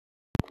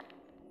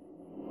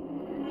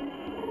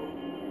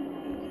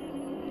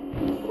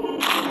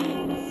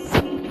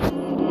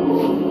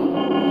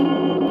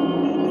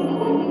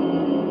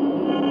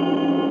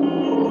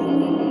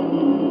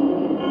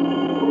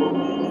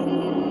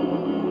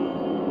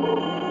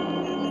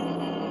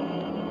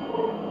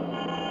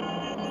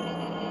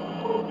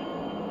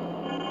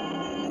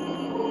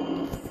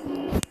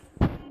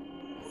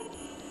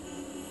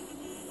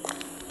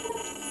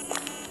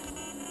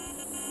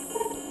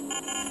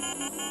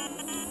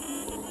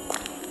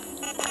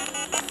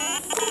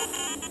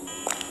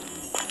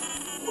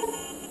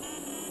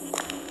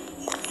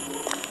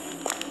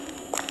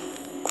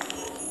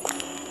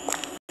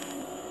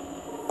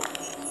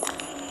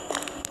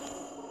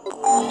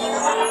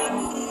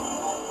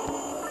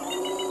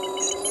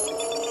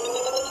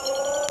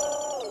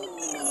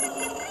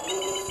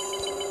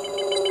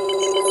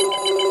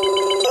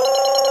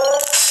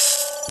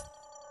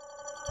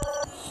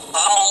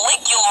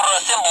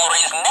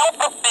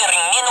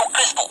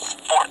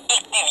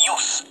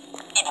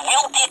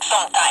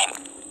some time.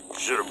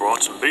 Should have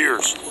brought some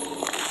beers.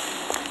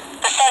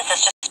 The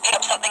sensors just picked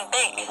up something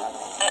big.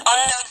 An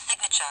unknown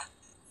signature.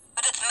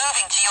 But it's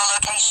moving to your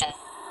location.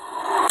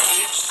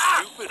 It's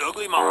stupid,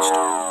 ugly monster.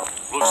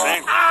 Looks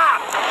angry.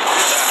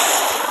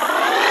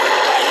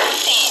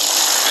 See.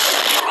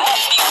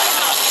 Remove the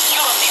other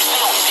security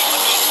failsafe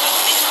against the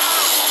system.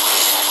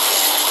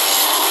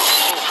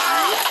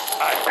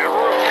 I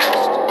never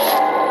guessed.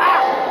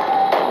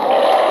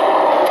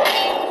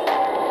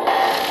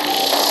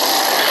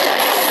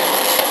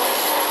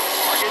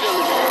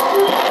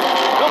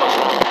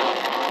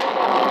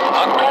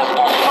 Our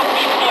crystal should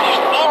be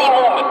finished any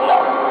moment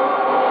now.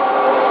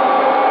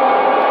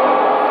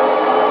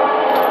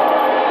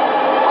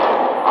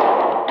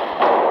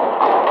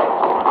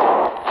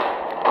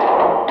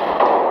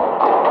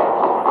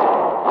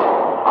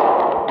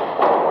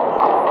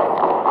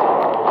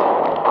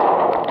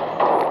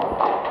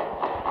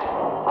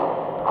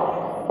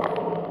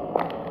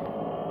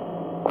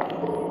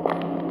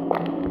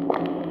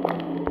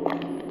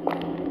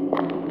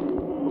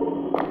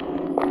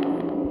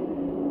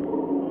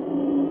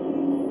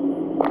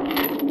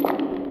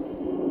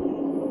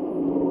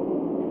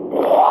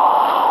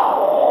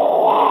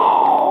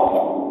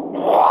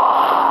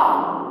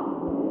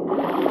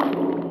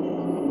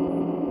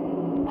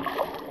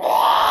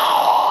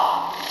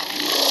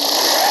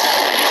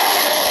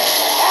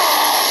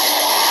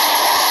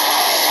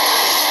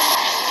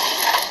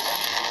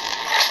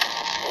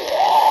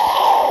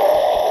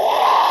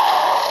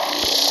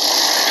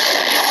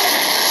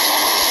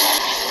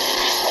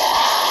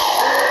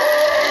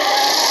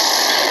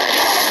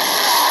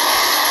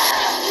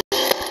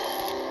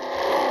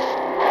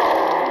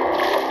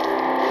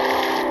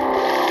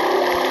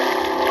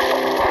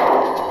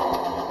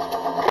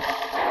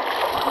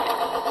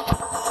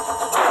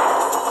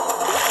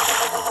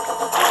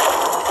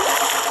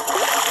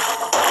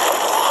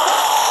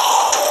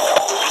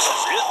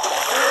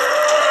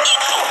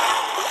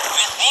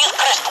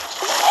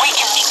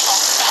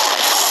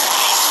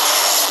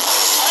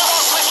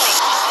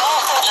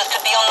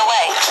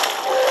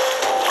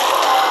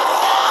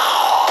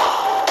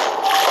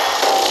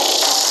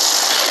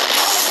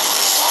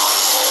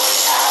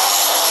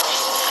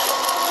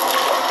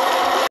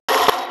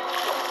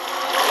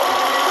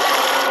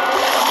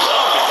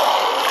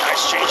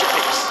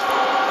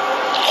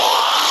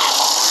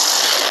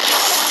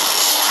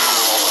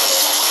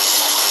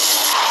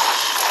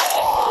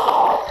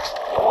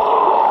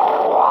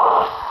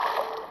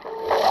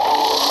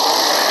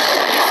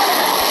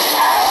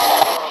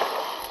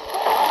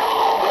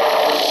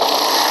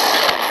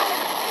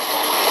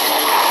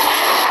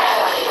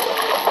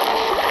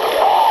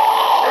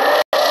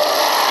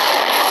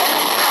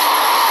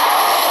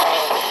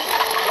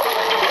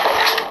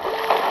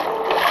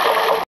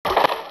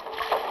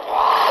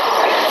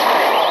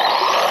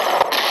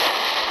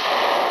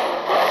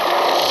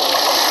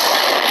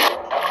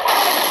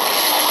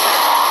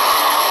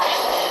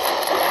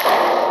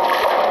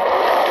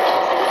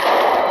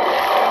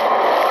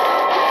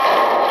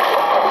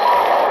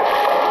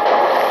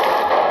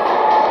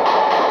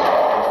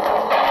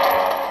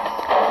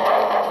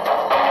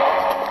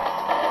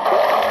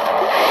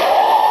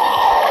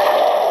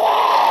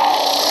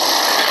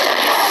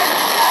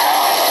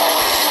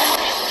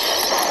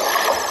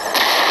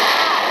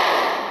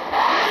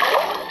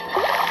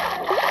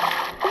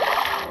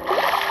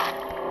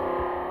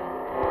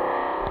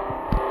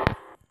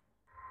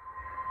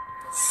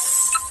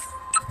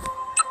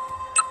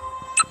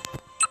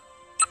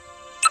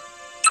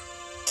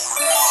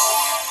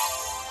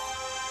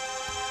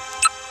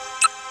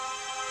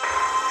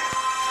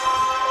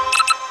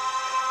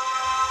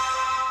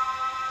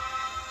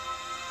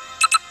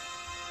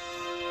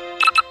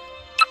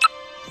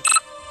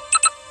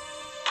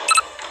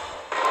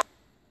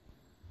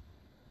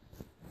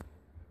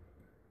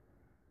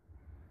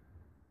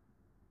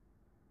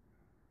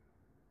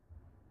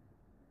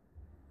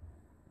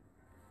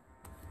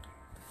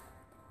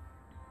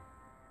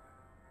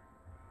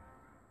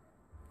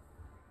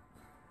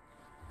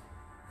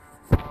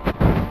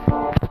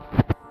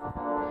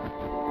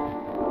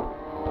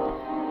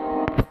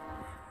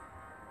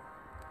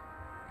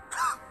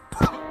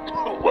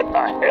 What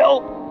the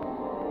hell?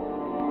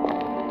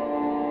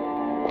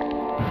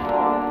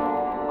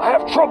 I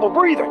have trouble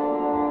breathing.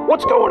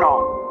 What's going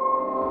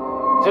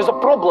on? There's a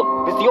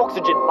problem with the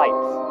oxygen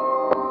pipes.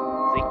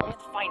 They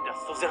can't find us,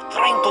 so they're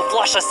trying to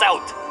flush us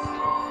out.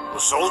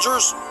 The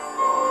soldiers?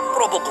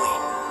 Probably.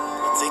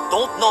 But they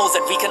don't know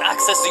that we can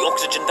access the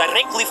oxygen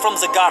directly from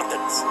the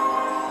gardens.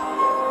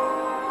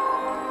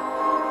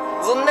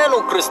 The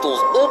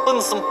nanocrystals open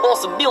some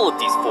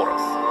possibilities for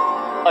us.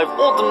 I've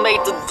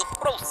automated the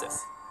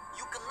process.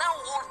 You can now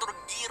order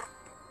gear,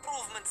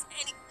 improvements,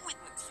 and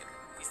equipment here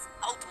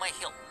without my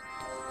help.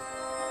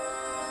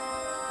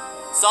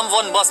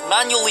 Someone must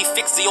manually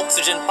fix the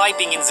oxygen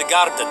piping in the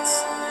gardens.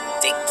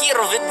 Take care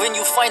of it when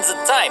you find the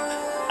time.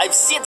 I've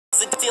sent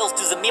the details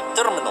to the MIP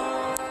terminal.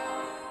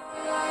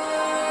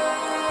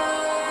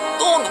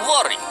 Don't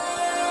worry.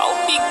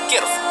 I'll be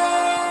careful.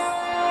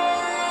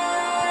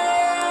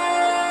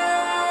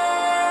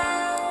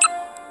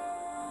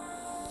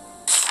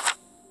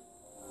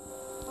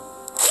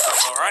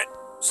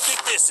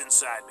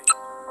 inside me.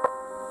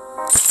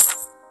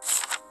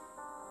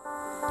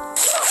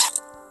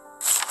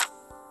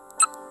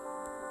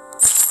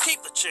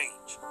 Keep the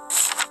change.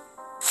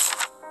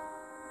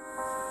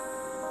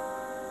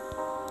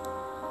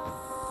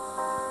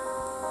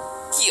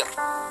 Here,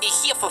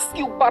 I have a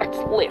few parts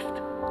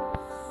left.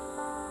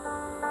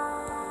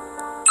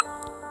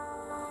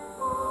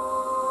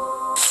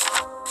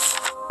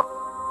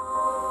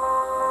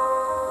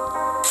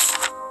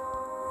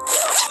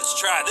 Let's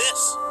try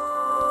this.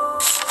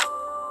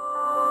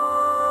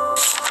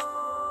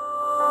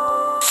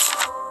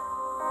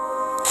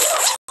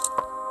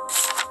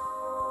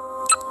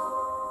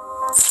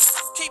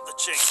 Keep the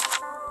change.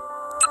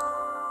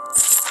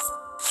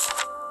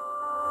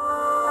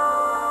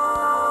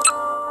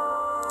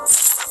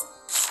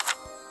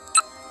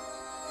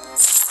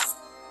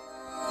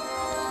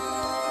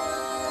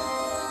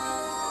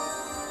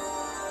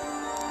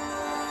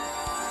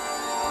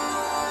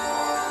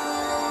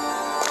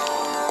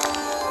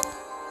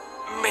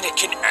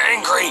 Minikin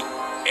angry.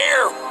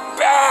 Air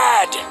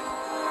bad.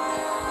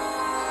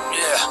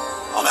 Yeah,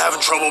 I'm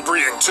having trouble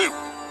breathing too.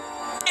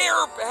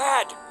 Air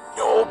bad.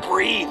 No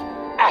breathe.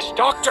 Ask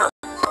doctor.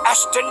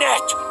 Ask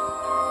Danette.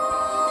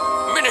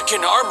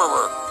 Minikin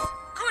armorer.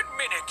 Good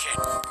Minikin.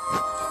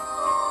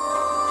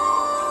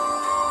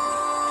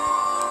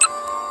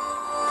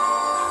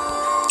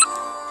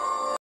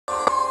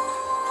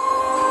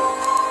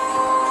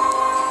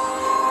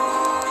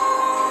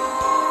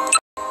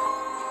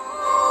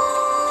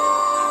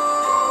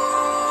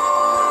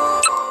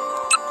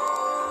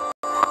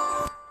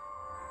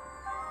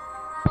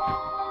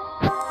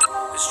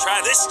 Let's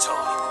try this toy.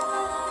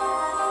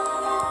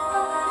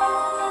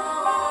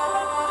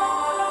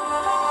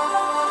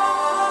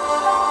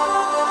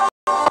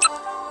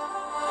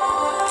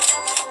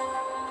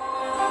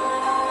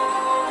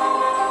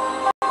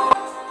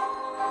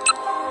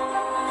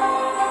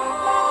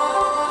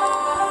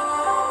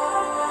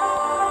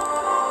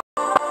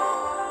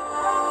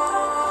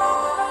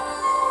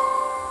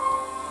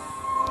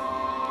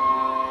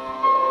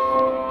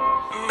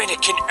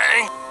 Minikin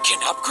can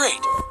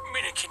upgrade.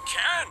 Minikin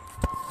can.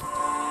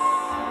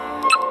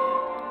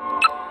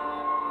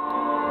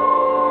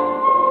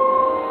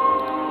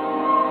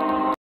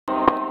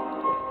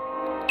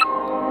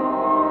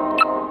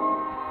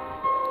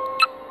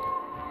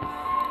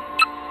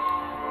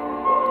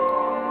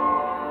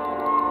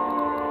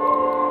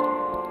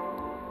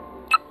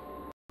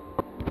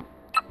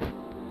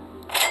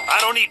 I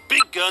don't need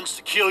big guns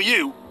to kill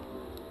you.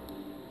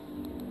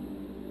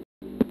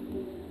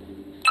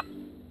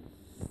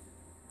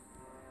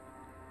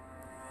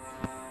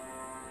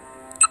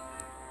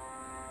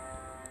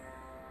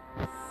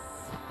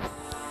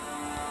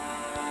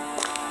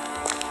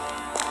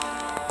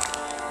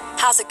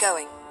 How's it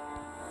going?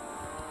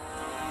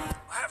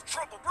 I have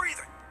trouble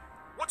breathing.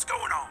 What's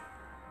going on?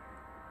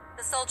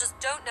 The soldiers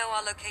don't know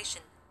our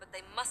location, but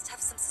they must have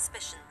some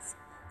suspicions,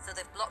 so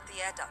they've blocked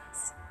the air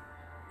ducts.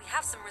 We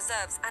have some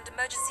reserves and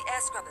emergency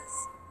air scrubbers.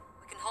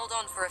 We can hold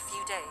on for a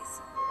few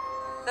days.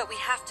 But we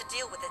have to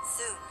deal with it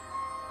soon.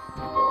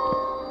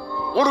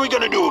 What are we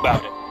gonna do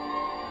about it?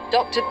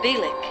 Dr.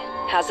 Bielik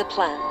has a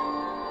plan.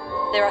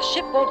 There are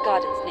shipboard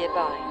gardens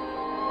nearby.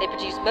 They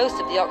produce most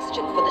of the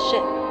oxygen for the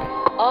ship.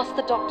 Ask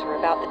the doctor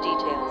about the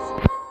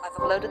details. I've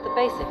uploaded the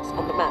basics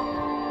on the map.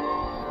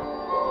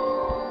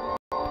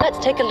 Let's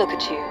take a look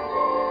at you.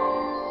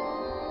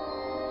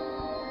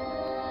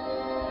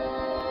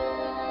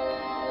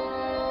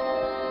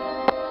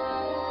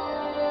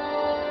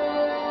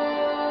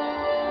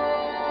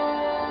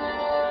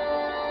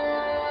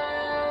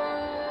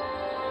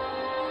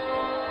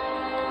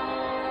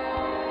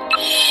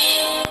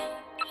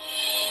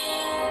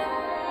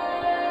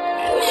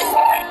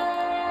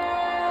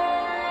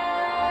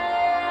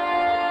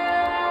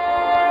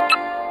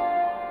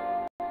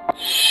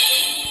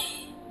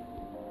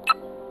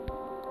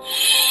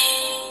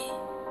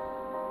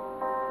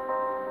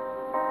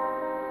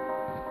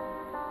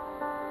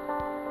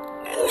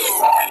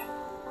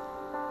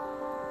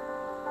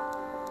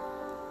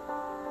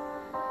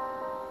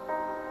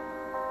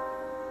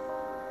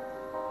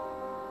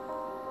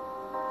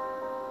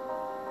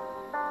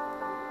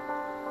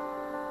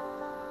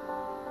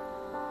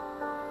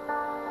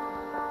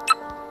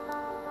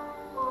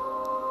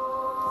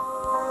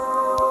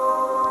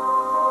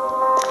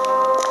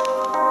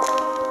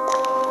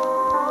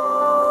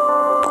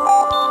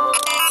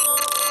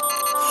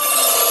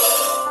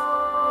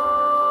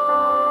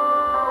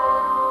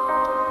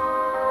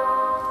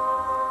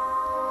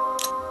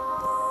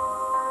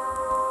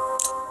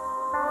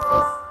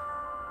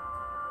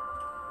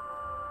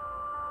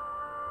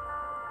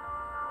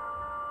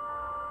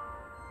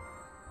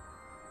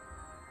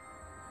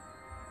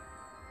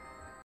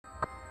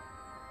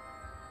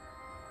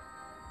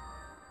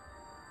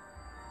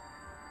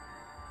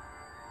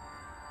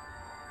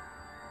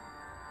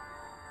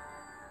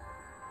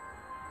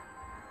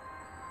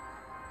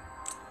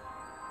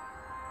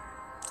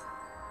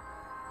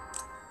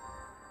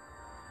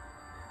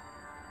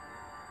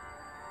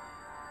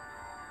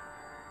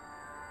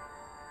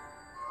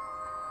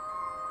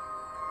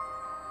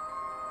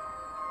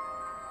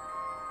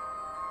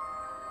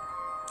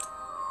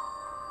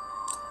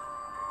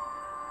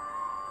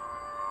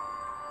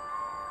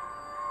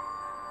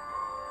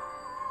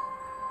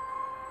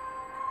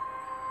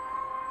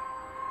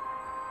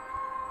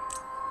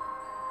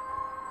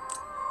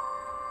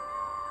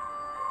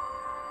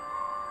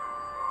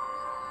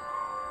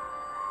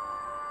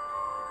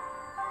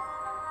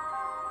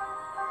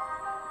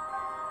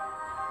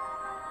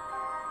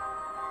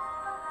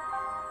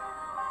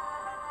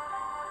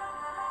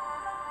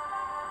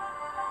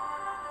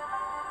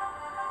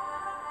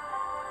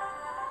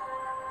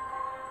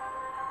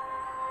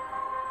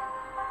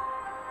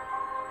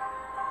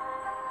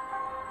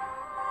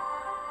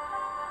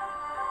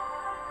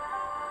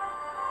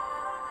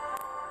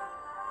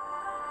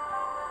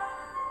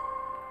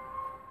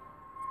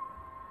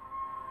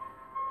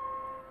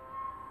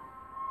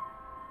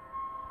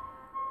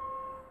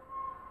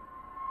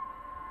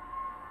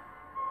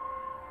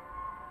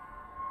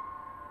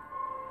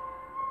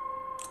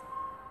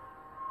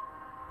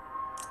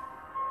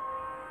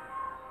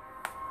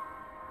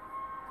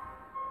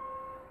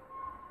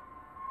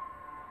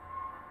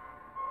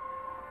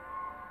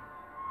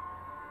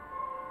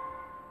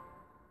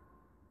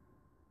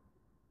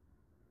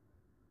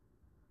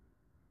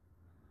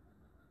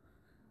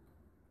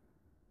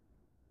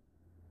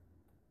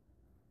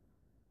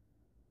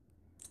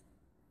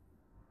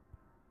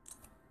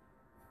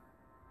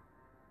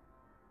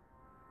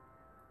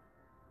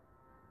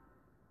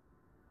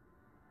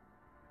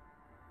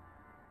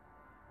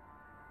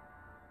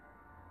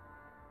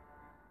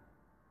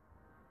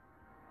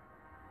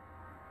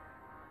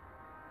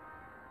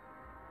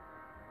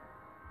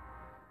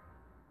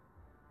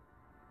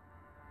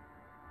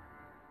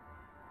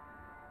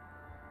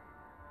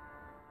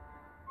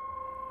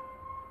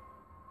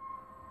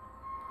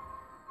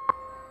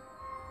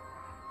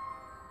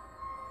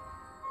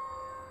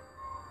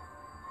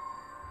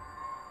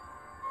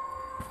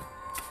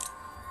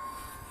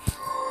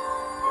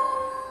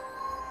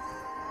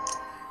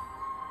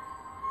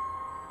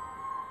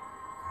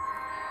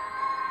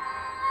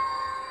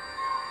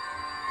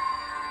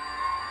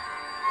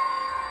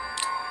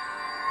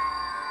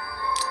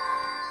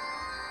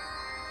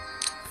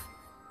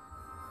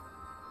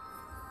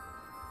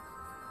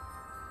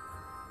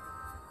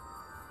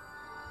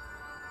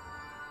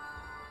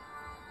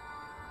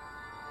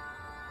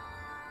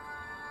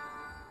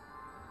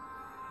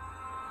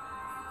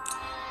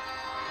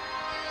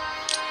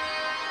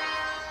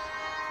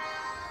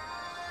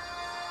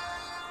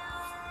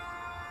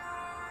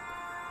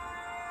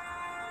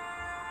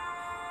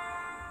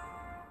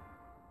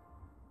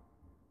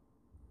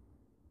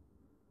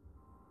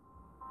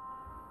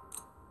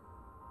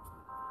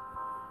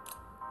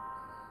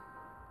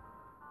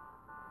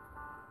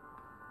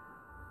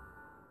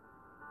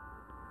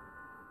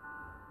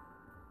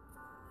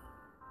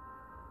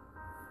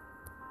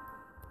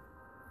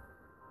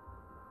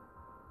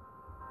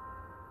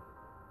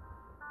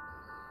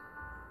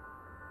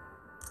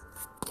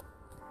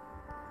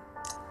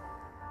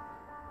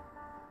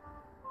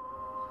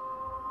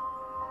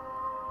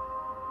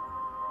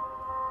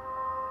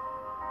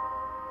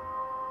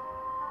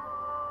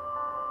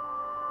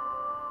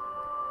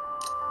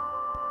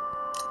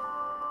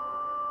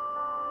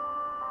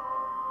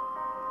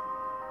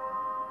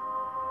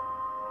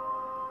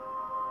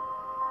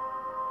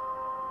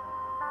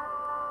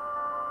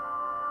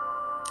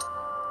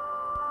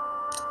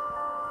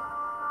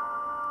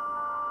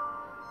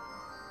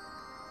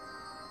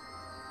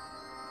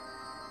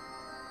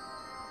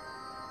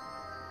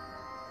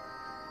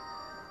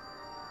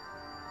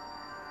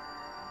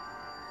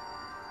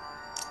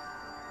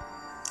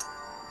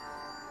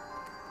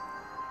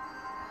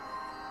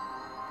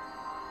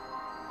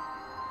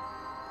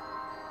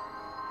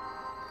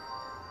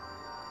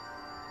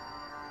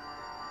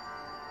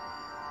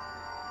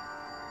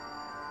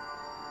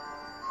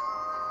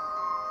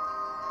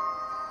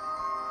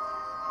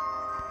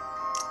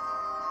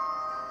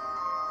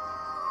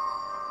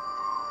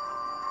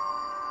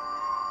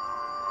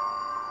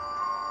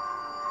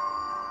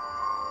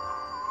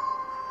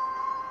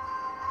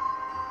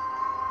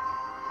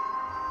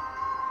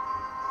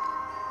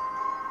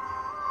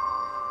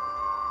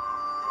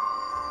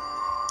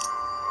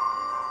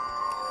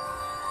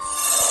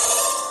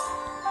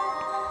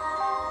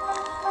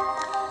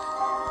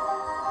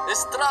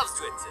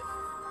 Здравствуйте.